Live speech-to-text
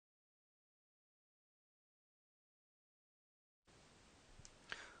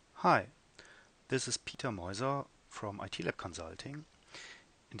Hi, this is Peter Meuser from IT Lab Consulting.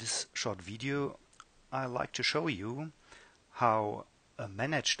 In this short video, I'd like to show you how a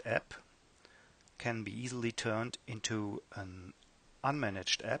managed app can be easily turned into an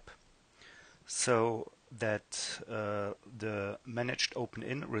unmanaged app so that the managed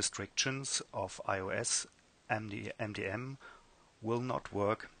open-in restrictions of iOS MDM will not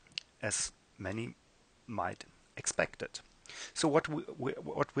work as many might expect it. So what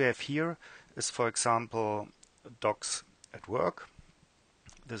we have here is, for example, docs at work.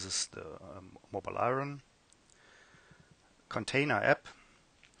 This is the MobileIron container app,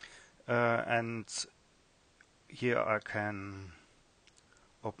 and here I can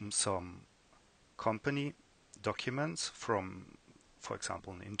open some company documents from, for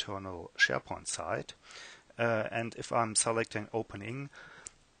example, an internal SharePoint site. And if I'm selecting opening,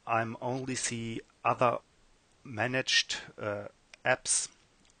 I'm only see other managed apps.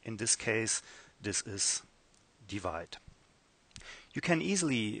 In this case, this is divide. You can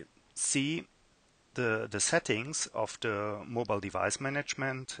easily see the settings of the mobile device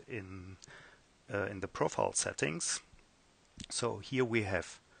management in the profile settings. So here we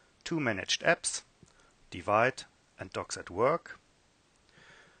have two managed apps, divide and docs at work,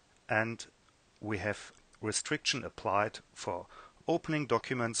 and we have restriction applied for opening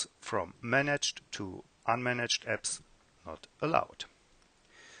documents from managed to unmanaged apps not allowed.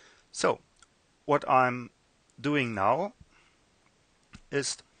 So what I'm doing now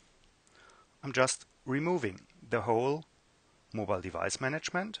is I'm just removing the whole mobile device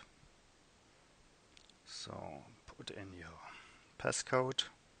management. So put in your passcode.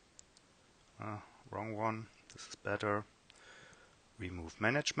 Wrong one. This is better. Remove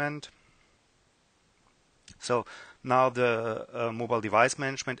management. So now the mobile device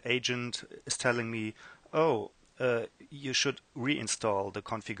management agent is telling me, oh, you should reinstall the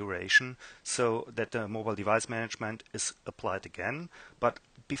configuration so that the mobile device management is applied again. But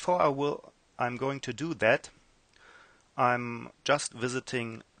before I'm going to do that, I'm just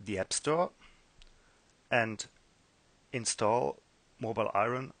visiting the App Store and install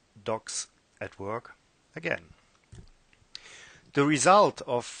MobileIron Docs at Work again. The result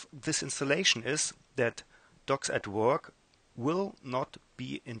of this installation is that Docs at Work will not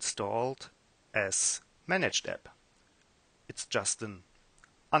be installed as managed app. It's just an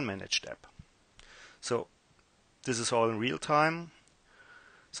unmanaged app. So this is all in real time,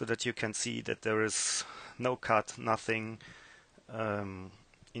 so that you can see that there is no cut, nothing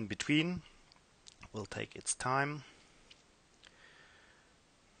in between. Will take its time.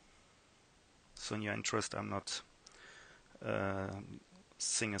 So in your interest, I'm not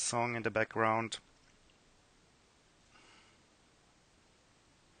sing a song in the background.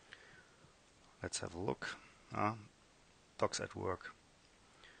 Let's have a look. Docs at Work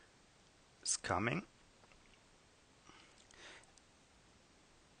is coming.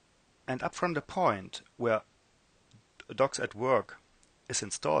 And up from the point where Docs at Work is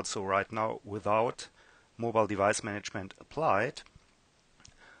installed, so right now without mobile device management applied,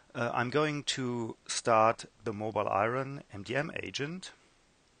 I'm going to start the MobileIron MDM agent.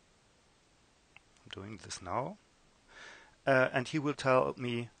 I'm doing this now. And he will tell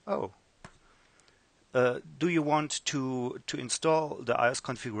me, oh, do you want to install the iOS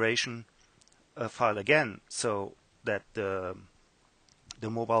configuration file again so that the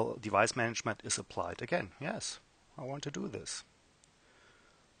mobile device management is applied again? Yes, I want to do this.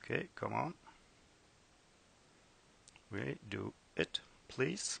 Okay, come on. Redo it,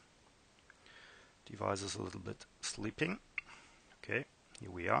 please. Device is a little bit sleeping. Okay,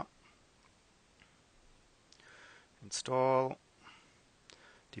 here we are. Install.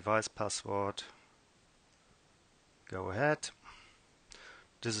 Device password. Go ahead.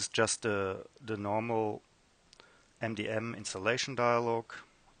 This is just the normal MDM installation dialog.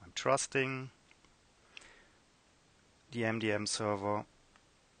 I'm trusting the MDM server.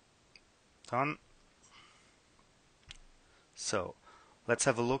 Done. So let's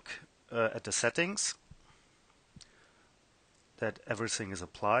have a look at the settings that everything is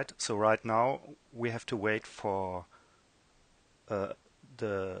applied. So right now we have to wait for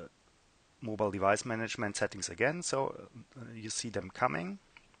the mobile device management settings again. So you see them coming,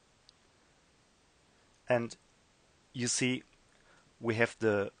 and you see we have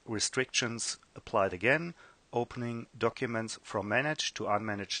the restrictions applied again. Opening documents from managed to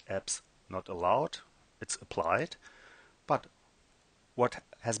unmanaged apps not allowed. It's applied. But what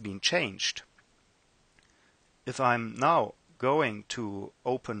has been changed? If I'm now going to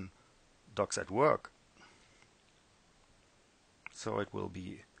open Docs at Work, so it will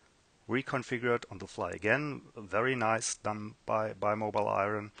be reconfigured on the fly again. Very nice, done by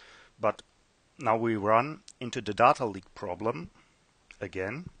MobileIron. But now we run into the data leak problem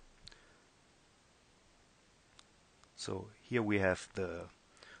again. So here we have the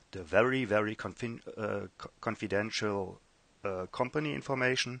very confidential company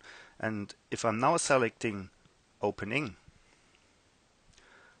information, and if I'm now selecting opening,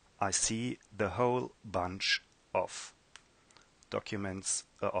 I see the whole bunch of documents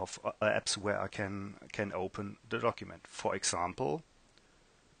of apps where I can open the document. For example,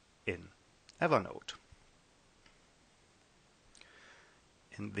 in Evernote.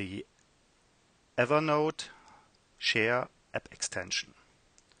 In the Evernote Share app extension.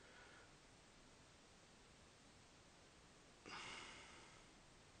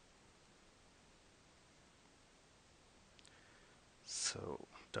 So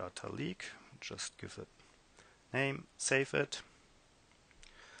data leak, just give it name, save it,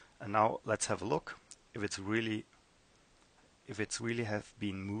 and now let's have a look if it's really have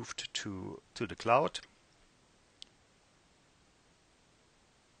been moved to the cloud.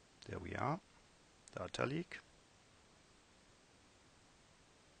 There we are, data leak.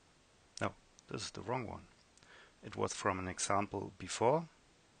 No, this is the wrong one. It was from an example before.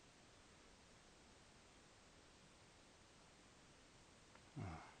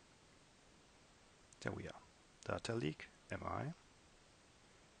 There we are, data leak, MI.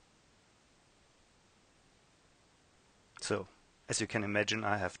 So, as you can imagine,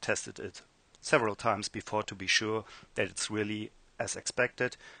 I have tested it several times before to be sure that it's really as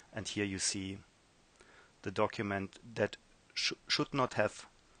expected. And here you see the document that should not have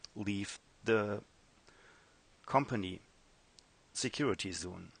left the company security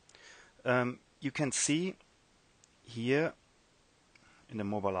zone. You can see here in the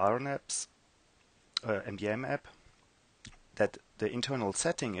MobileIron apps, MDM app, that the internal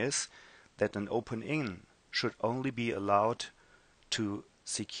setting is that an open-in should only be allowed to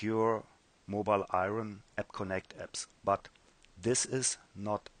secure MobileIron AppConnect apps, but this is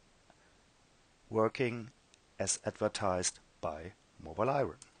not working as advertised by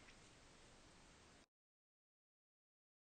MobileIron.